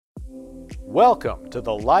Welcome to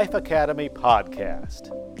the Life Academy Podcast.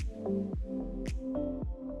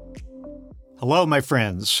 Hello, my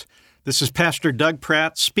friends. This is Pastor Doug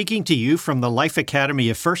Pratt speaking to you from the Life Academy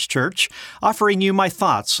of First Church, offering you my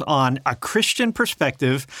thoughts on a Christian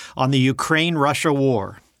perspective on the Ukraine-Russia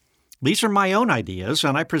war. These are my own ideas,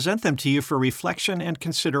 and I present them to you for reflection and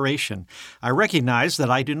consideration. I recognize that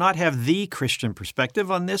I do not have the Christian perspective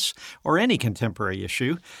on this or any contemporary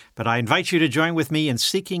issue, but I invite you to join with me in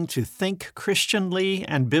seeking to think Christianly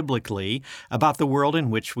and biblically about the world in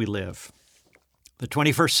which we live. The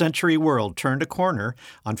 21st century world turned a corner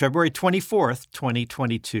on February 24th,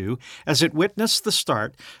 2022, as it witnessed the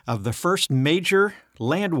start of the first major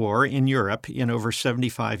land war in Europe in over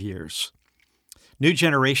 75 years. New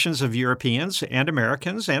generations of Europeans and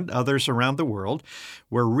Americans and others around the world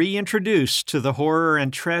were reintroduced to the horror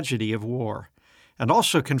and tragedy of war, and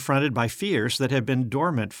also confronted by fears that have been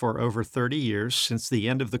dormant for over 30 years since the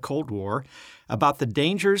end of the Cold War about the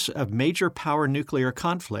dangers of major power nuclear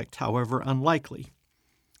conflict, however unlikely.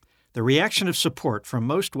 The reaction of support from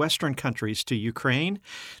most Western countries to Ukraine,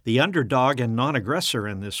 the underdog and non-aggressor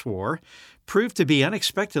in this war, proved to be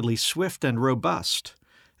unexpectedly swift and robust,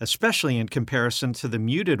 especially in comparison to the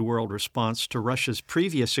muted world response to Russia's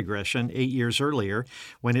previous aggression 8 years earlier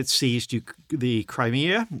when it seized the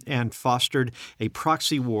Crimea and fostered a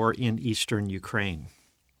proxy war in eastern Ukraine.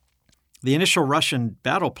 The initial Russian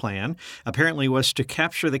battle plan apparently was to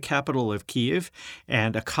capture the capital of Kyiv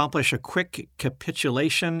and accomplish a quick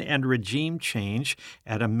capitulation and regime change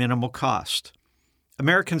at a minimal cost.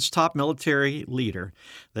 America's top military leader,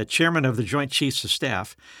 the chairman of the Joint Chiefs of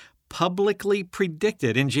Staff, publicly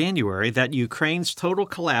predicted in January that Ukraine's total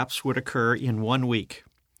collapse would occur in 1 week.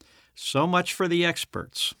 So much for the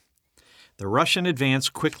experts. The Russian advance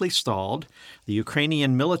quickly stalled, the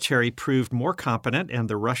Ukrainian military proved more competent and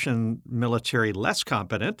the Russian military less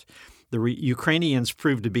competent. The Ukrainians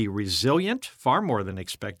proved to be resilient, far more than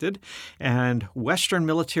expected, and Western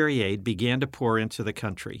military aid began to pour into the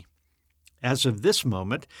country. As of this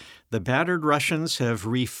moment, the battered Russians have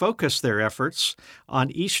refocused their efforts on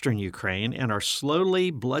eastern Ukraine and are slowly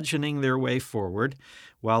bludgeoning their way forward,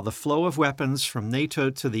 while the flow of weapons from NATO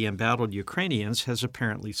to the embattled Ukrainians has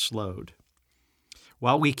apparently slowed.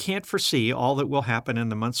 While we can't foresee all that will happen in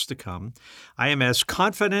the months to come, I am as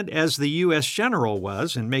confident as the U.S. general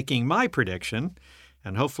was in making my prediction,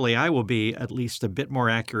 and hopefully I will be at least a bit more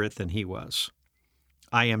accurate than he was.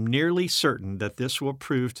 I am nearly certain that this will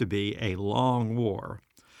prove to be a long war,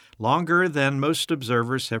 longer than most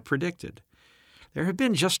observers have predicted. There have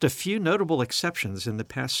been just a few notable exceptions in the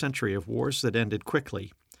past century of wars that ended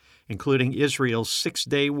quickly, including Israel's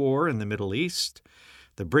Six-Day War in the Middle East,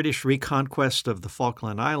 the British reconquest of the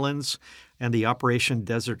Falkland Islands, and the Operation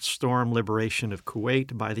Desert Storm liberation of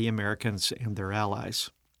Kuwait by the Americans and their allies.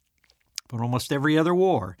 But almost every other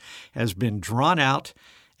war has been drawn out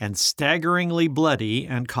and staggeringly bloody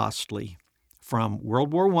and costly, from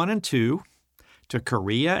World War I and II to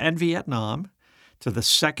Korea and Vietnam to the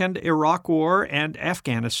Second Iraq War and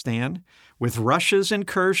Afghanistan, with Russia's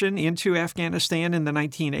incursion into Afghanistan in the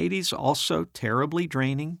 1980s also terribly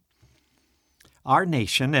draining. Our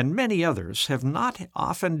nation and many others have not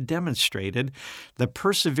often demonstrated the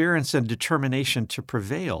perseverance and determination to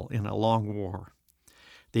prevail in a long war.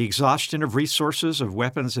 The exhaustion of resources, of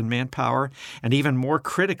weapons and manpower, and even more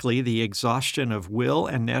critically, the exhaustion of will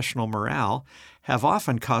and national morale, have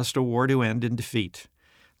often caused a war to end in defeat,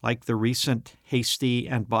 like the recent hasty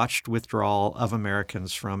and botched withdrawal of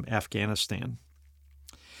Americans from Afghanistan.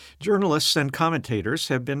 Journalists and commentators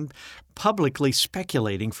have been publicly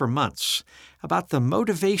speculating for months about the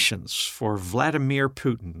motivations for Vladimir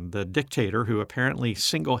Putin, the dictator who apparently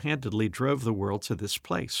single-handedly drove the world to this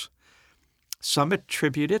place. Some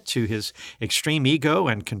attribute it to his extreme ego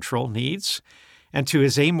and control needs, and to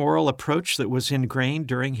his amoral approach that was ingrained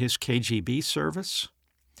during his KGB service.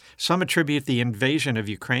 Some attribute the invasion of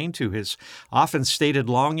Ukraine to his often stated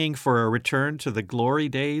longing for a return to the glory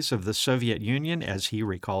days of the Soviet Union, as he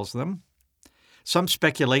recalls them. Some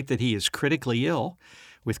speculate that he is critically ill,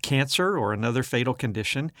 with cancer or another fatal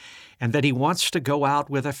condition, and that he wants to go out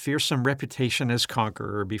with a fearsome reputation as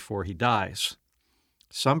conqueror before he dies.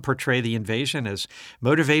 Some portray the invasion as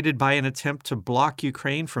motivated by an attempt to block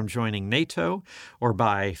Ukraine from joining NATO or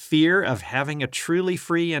by fear of having a truly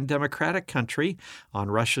free and democratic country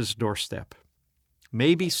on Russia's doorstep.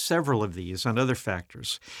 Maybe several of these and other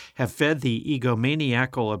factors have fed the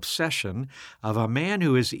egomaniacal obsession of a man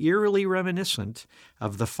who is eerily reminiscent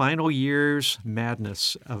of the final years'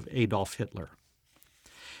 madness of Adolf Hitler.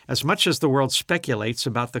 As much as the world speculates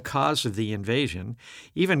about the cause of the invasion,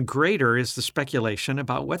 even greater is the speculation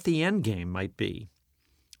about what the end game might be.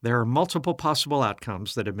 There are multiple possible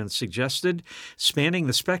outcomes that have been suggested, spanning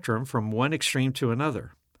the spectrum from one extreme to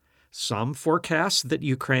another. Some forecast that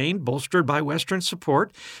Ukraine, bolstered by Western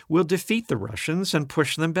support, will defeat the Russians and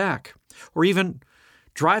push them back, or even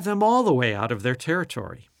drive them all the way out of their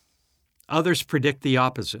territory. Others predict the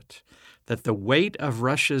opposite, that the weight of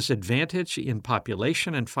Russia's advantage in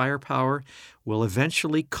population and firepower will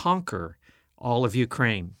eventually conquer all of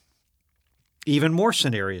Ukraine. Even more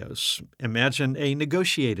scenarios. Imagine a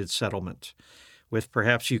negotiated settlement, with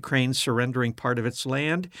perhaps Ukraine surrendering part of its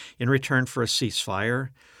land in return for a ceasefire,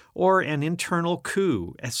 or an internal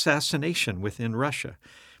coup, assassination within Russia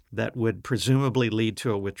that would presumably lead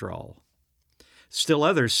to a withdrawal. Still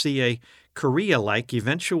others see a Korea-like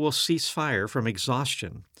eventual ceasefire from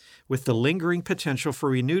exhaustion, with the lingering potential for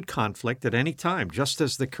renewed conflict at any time, just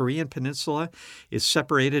as the Korean Peninsula is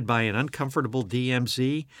separated by an uncomfortable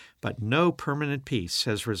DMZ, but no permanent peace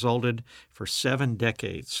has resulted for 7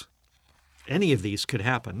 decades. Any of these could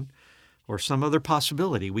happen, or some other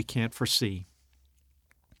possibility we can't foresee.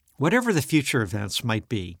 Whatever the future events might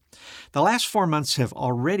be, the last 4 months have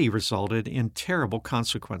already resulted in terrible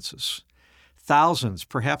consequences. Thousands,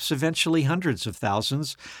 perhaps eventually hundreds of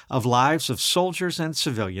thousands, of lives of soldiers and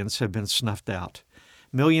civilians have been snuffed out.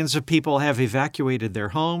 Millions of people have evacuated their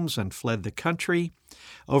homes and fled the country,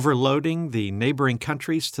 overloading the neighboring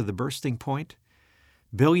countries to the bursting point.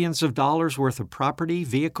 Billions of dollars worth of property,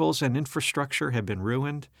 vehicles, and infrastructure have been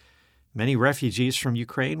ruined. Many refugees from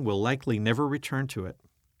Ukraine will likely never return to it.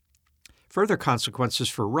 Further consequences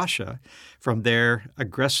for Russia from their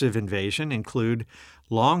aggressive invasion include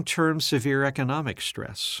long-term severe economic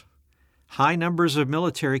stress, high numbers of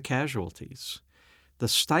military casualties, the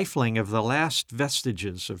stifling of the last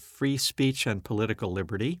vestiges of free speech and political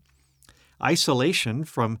liberty, isolation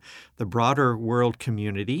from the broader world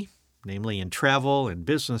community, namely in travel and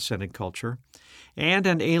business and in culture, and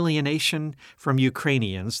an alienation from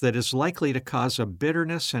Ukrainians that is likely to cause a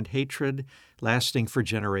bitterness and hatred lasting for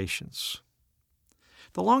generations.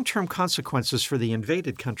 The long-term consequences for the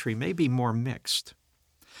invaded country may be more mixed.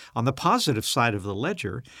 On the positive side of the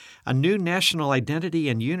ledger, a new national identity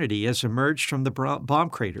and unity has emerged from the bomb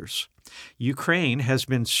craters. Ukraine has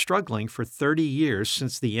been struggling for 30 years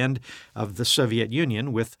since the end of the Soviet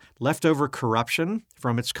Union with leftover corruption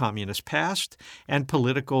from its communist past and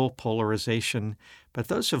political polarization, but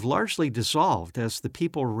those have largely dissolved as the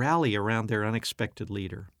people rally around their unexpected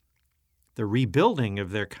leader. The rebuilding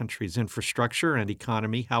of their country's infrastructure and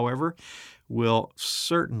economy, however, will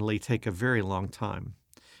certainly take a very long time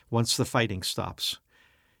once the fighting stops,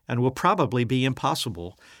 and will probably be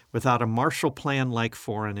impossible without a Marshall Plan-like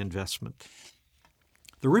foreign investment.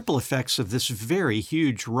 The ripple effects of this very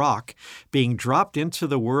huge rock being dropped into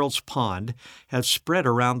the world's pond have spread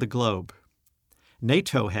around the globe.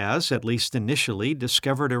 NATO has, at least initially,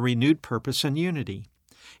 discovered a renewed purpose and unity.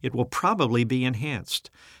 It will probably be enhanced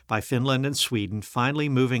by Finland and Sweden finally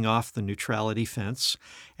moving off the neutrality fence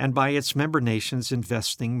and by its member nations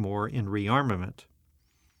investing more in rearmament.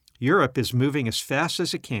 Europe is moving as fast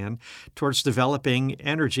as it can towards developing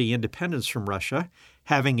energy independence from Russia,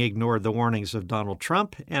 having ignored the warnings of Donald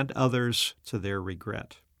Trump and others to their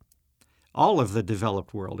regret. All of the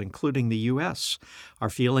developed world, including the U.S., are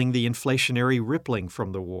feeling the inflationary rippling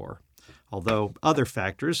from the war, although other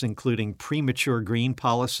factors, including premature green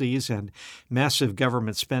policies and massive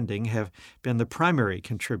government spending, have been the primary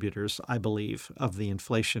contributors, I believe, of the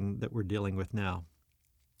inflation that we're dealing with now.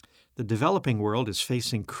 The developing world is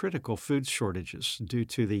facing critical food shortages due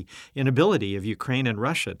to the inability of Ukraine and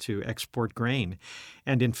Russia to export grain,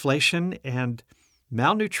 and inflation and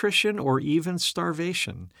malnutrition or even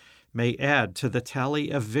starvation may add to the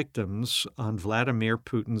tally of victims on Vladimir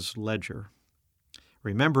Putin's ledger.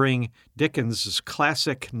 Remembering Dickens's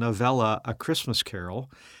classic novella A Christmas Carol,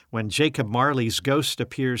 when Jacob Marley's ghost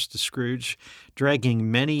appears to Scrooge, dragging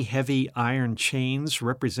many heavy iron chains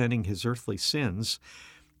representing his earthly sins,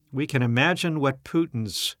 we can imagine what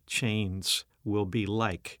Putin's chains will be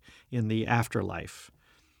like in the afterlife.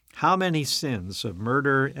 How many sins of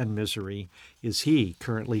murder and misery is he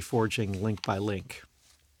currently forging link by link?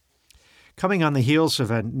 Coming on the heels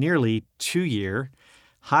of a nearly 2-year,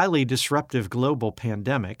 highly disruptive global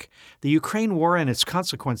pandemic, the Ukraine war and its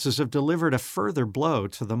consequences have delivered a further blow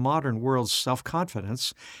to the modern world's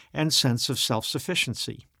self-confidence and sense of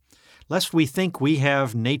self-sufficiency. Lest we think we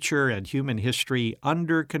have nature and human history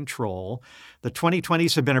under control, the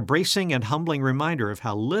 2020s have been a bracing and humbling reminder of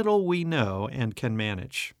how little we know and can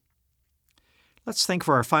manage. Let's think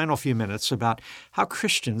for our final few minutes about how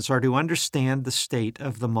Christians are to understand the state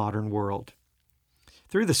of the modern world.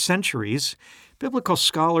 Through the centuries, biblical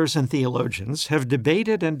scholars and theologians have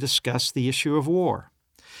debated and discussed the issue of war.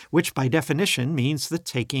 which by definition means the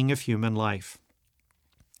taking of human life.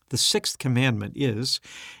 The sixth commandment is,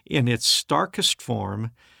 in its starkest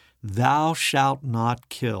form, "Thou shalt not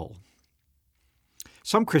kill."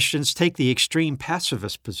 Some Christians take the extreme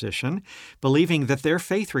pacifist position, believing that their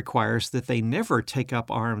faith requires that they never take up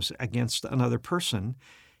arms against another person,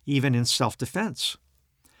 even in self-defense.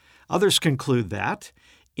 Others conclude that,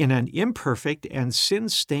 in an imperfect and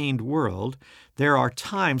sin-stained world, there are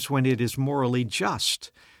times when it is morally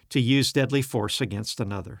just to use deadly force against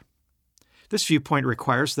another. This viewpoint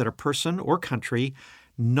requires that a person or country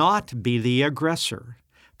not be the aggressor,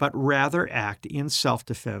 but rather act in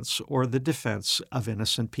self-defense or the defense of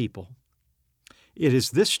innocent people. It is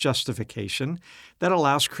this justification that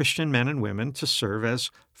allows Christian men and women to serve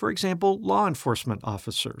as, for example, law enforcement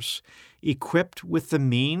officers, equipped with the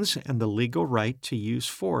means and the legal right to use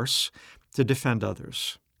force to defend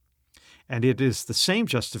others. And it is the same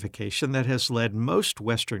justification that has led most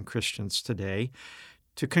Western Christians today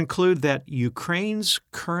to conclude that Ukraine's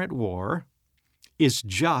current war is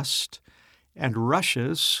just and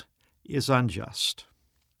Russia's is unjust.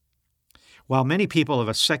 While many people of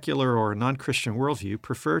a secular or non-Christian worldview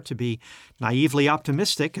prefer to be naively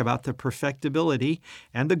optimistic about the perfectibility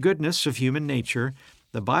and the goodness of human nature,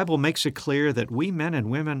 the Bible makes it clear that we men and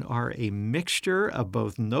women are a mixture of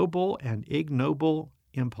both noble and ignoble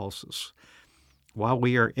impulses. While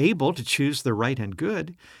we are able to choose the right and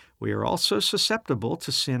good, we are also susceptible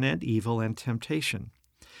to sin and evil and temptation.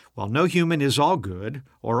 While no human is all good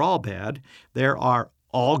or all bad, there are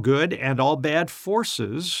all good and all bad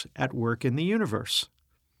forces at work in the universe.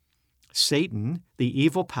 Satan, the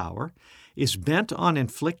evil power, is bent on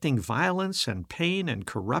inflicting violence and pain and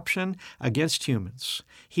corruption against humans.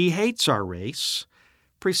 He hates our race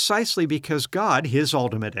precisely because God, his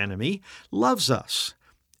ultimate enemy, loves us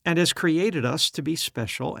and has created us to be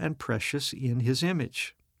special and precious in his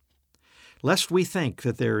image. Lest we think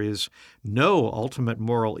that there is no ultimate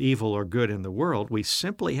moral evil or good in the world, we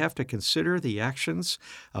simply have to consider the actions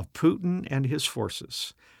of Putin and his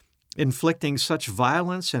forces, inflicting such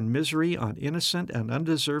violence and misery on innocent and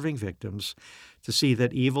undeserving victims to see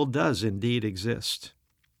that evil does indeed exist,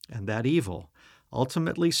 and that evil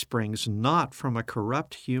ultimately springs not from a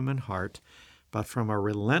corrupt human heart, but from a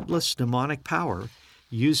relentless demonic power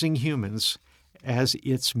using humans as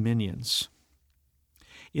its minions.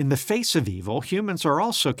 In the face of evil, humans are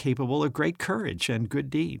also capable of great courage and good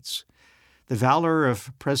deeds. The valor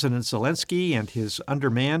of President Zelensky and his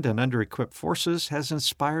undermanned and under-equipped forces has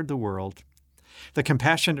inspired the world. The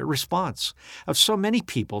compassionate response of so many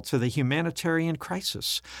people to the humanitarian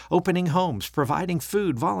crisis, opening homes, providing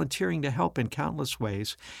food, volunteering to help in countless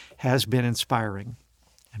ways, has been inspiring.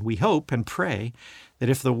 And we hope and pray that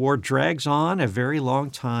if the war drags on a very long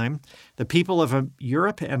time, the people of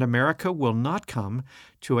Europe and America will not come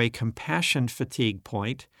to a compassion fatigue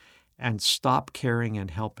point and stop caring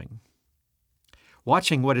and helping.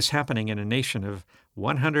 Watching what is happening in a nation of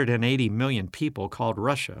 180 million people called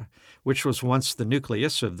Russia, which was once the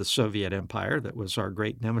nucleus of the Soviet Empire that was our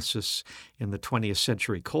great nemesis in the 20th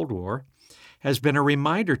century Cold War, has been a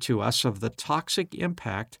reminder to us of the toxic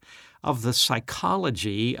impact of the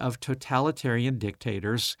psychology of totalitarian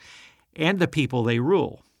dictators and the people they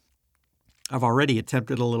rule. I've already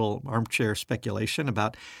attempted a little armchair speculation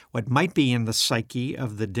about what might be in the psyche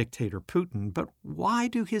of the dictator Putin, but why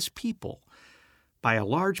do his people, by a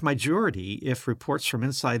large majority, if reports from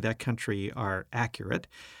inside that country are accurate,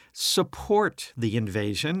 support the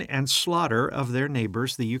invasion and slaughter of their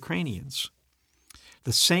neighbors, the Ukrainians?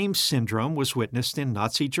 The same syndrome was witnessed in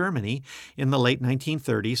Nazi Germany in the late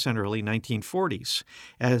 1930s and early 1940s,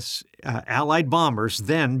 as Allied bombers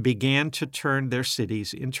then began to turn their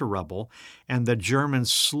cities into rubble, and the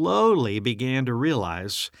Germans slowly began to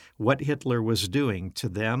realize what Hitler was doing to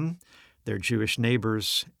them, their Jewish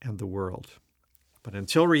neighbors, and the world. But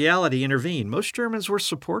until reality intervened, most Germans were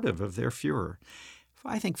supportive of their Führer.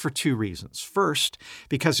 I think for two reasons. First,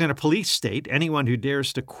 because in a police state, anyone who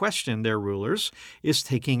dares to question their rulers is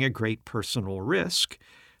taking a great personal risk.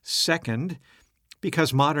 Second,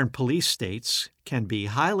 because modern police states can be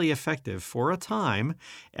highly effective for a time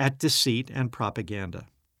at deceit and propaganda.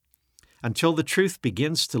 Until the truth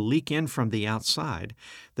begins to leak in from the outside,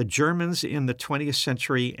 the Germans in the 20th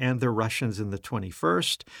century and the Russians in the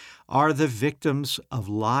 21st are the victims of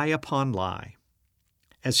lie upon lie.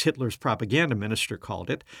 As Hitler's propaganda minister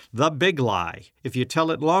called it, the big lie. If you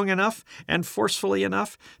tell it long enough and forcefully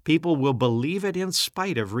enough, people will believe it in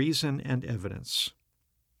spite of reason and evidence.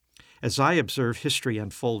 As I observe history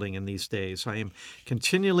unfolding in these days, I am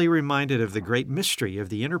continually reminded of the great mystery of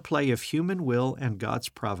the interplay of human will and God's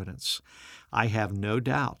providence. I have no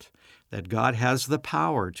doubt that God has the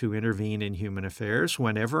power to intervene in human affairs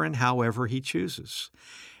whenever and however He chooses.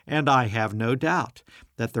 And I have no doubt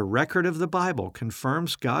that the record of the Bible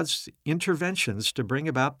confirms God's interventions to bring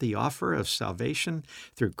about the offer of salvation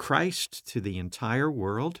through Christ to the entire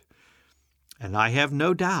world. And I have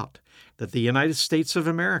no doubt that the United States of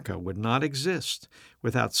America would not exist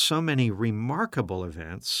without so many remarkable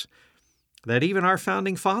events that even our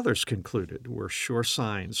founding fathers concluded were sure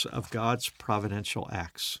signs of God's providential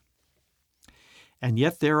acts. And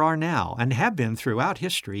yet there are now, and have been throughout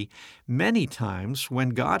history, many times when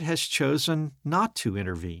God has chosen not to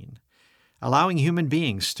intervene, allowing human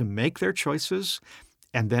beings to make their choices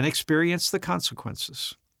and then experience the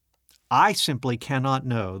consequences. I simply cannot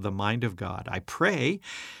know the mind of God. I pray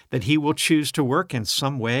that He will choose to work in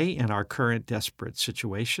some way in our current desperate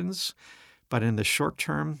situations, but in the short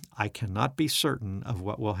term, I cannot be certain of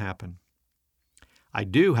what will happen. I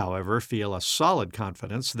do, however, feel a solid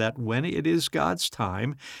confidence that when it is God's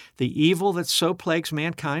time, the evil that so plagues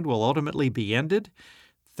mankind will ultimately be ended,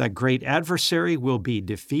 the great adversary will be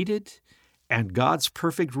defeated, and God's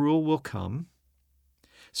perfect rule will come.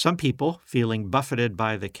 Some people, feeling buffeted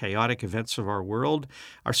by the chaotic events of our world,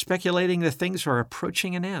 are speculating that things are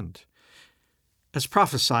approaching an end. As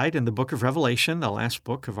prophesied in the book of Revelation, the last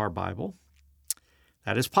book of our Bible,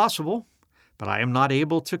 that is possible, but I am not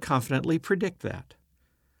able to confidently predict that.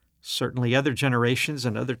 Certainly other generations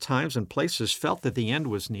and other times and places felt that the end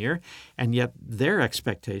was near, and yet their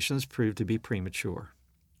expectations proved to be premature.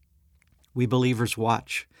 We believers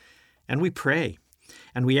watch, and we pray,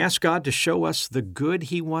 and we ask God to show us the good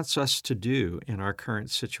He wants us to do in our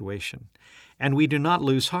current situation, and we do not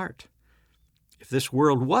lose heart. If this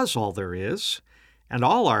world was all there is, and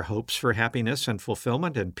all our hopes for happiness and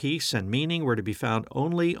fulfillment and peace and meaning were to be found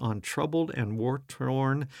only on troubled and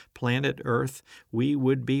war-torn planet Earth, we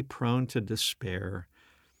would be prone to despair.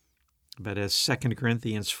 But as 2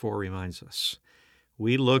 Corinthians 4 reminds us,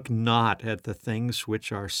 we look not at the things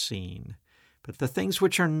which are seen, but the things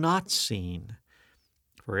which are not seen.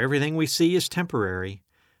 For everything we see is temporary,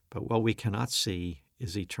 but what we cannot see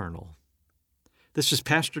is eternal. This is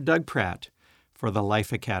Pastor Doug Pratt for the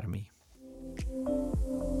Life Academy.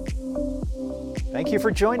 Thank you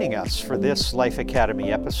for joining us for this Life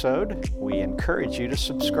Academy episode. We encourage you to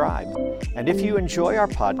subscribe. And if you enjoy our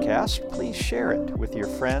podcast, please share it with your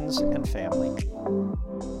friends and family.